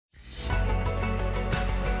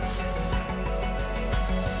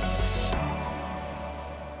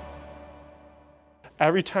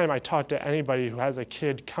every time I talk to anybody who has a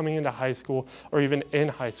kid coming into high school or even in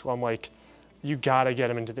high school, I'm like, you gotta get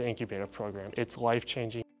them into the incubator program. It's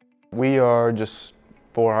life-changing. We are just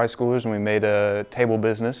 4 high schoolers, and we made a table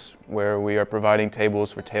business where we are providing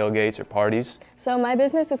tables for tailgates or parties. So my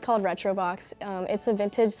business is called RetroBox. It's a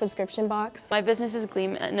vintage subscription box. My business is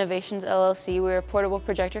Gleam Innovations LLC. We're a portable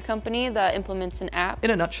projector company that implements an app.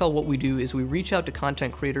 In a nutshell, what we do is we reach out to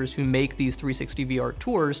content creators who make these 360 VR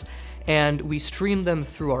tours, and we stream them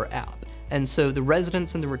through our app. And so the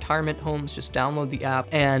residents in the retirement homes just download the app,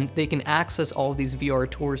 and they can access all of these VR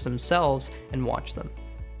tours themselves and watch them.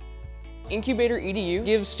 INCubator EDU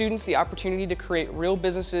gives students the opportunity to create real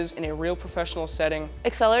businesses in a real professional setting.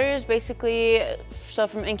 INCubator is basically, so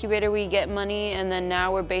from INCubator we get money, and then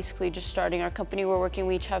now we're basically just starting our company.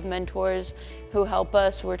 We each have mentors who help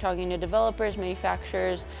us. We're talking to developers,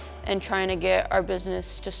 manufacturers, and trying to get our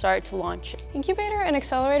business to start to launch. INCubator and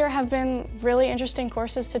Accelerator have been really interesting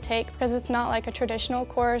courses to take because it's not like a traditional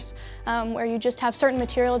course where you just have certain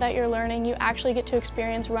material that you're learning. You actually get to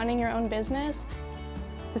experience running your own business.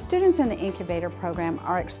 The students in the incubator program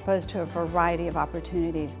are exposed to a variety of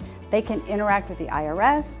opportunities. They can interact with the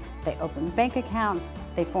IRS, they open bank accounts,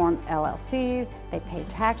 they form LLCs, they pay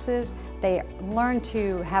taxes, they learn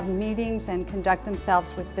to have meetings and conduct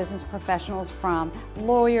themselves with business professionals from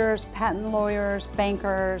lawyers, patent lawyers,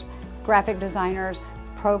 bankers, graphic designers,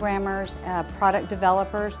 programmers, product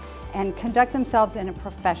developers, and conduct themselves in a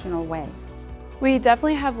professional way. We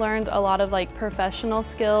definitely have learned a lot of professional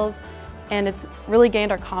skills, and it's really gained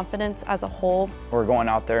our confidence as a whole. We're going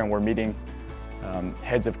out there and we're meeting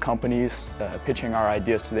heads of companies, pitching our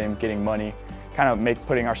ideas to them, getting money, kind of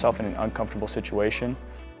putting ourselves in an uncomfortable situation.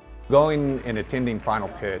 Going and attending final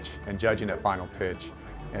pitch and judging that final pitch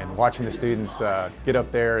and watching the students get up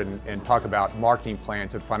there and talk about marketing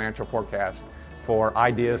plans and financial forecasts for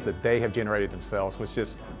ideas that they have generated themselves was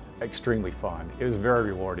just extremely fun. It was very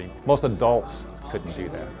rewarding. Most adults couldn't do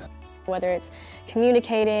that. Whether it's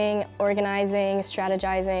communicating, organizing,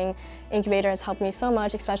 strategizing, INCubator has helped me so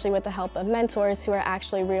much, especially with the help of mentors who are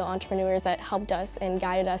actually real entrepreneurs that helped us and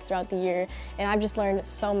guided us throughout the year. And I've just learned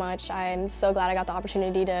so much. I'm so glad I got the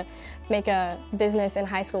opportunity to make a business in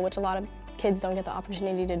high school, which a lot of kids don't get the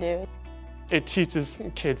opportunity to do. It teaches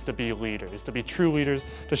kids to be leaders, to be true leaders,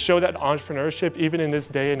 to show that entrepreneurship, even in this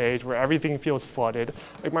day and age where everything feels flooded.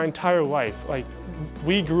 Like my entire life,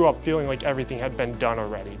 we grew up feeling like everything had been done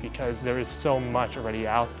already because there is so much already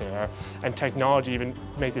out there, and technology even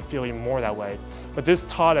makes it feel even more that way. But this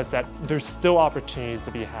taught us that there's still opportunities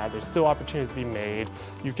to be had, there's still opportunities to be made.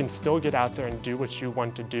 You can still get out there and do what you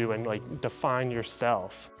want to do and define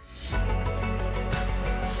yourself.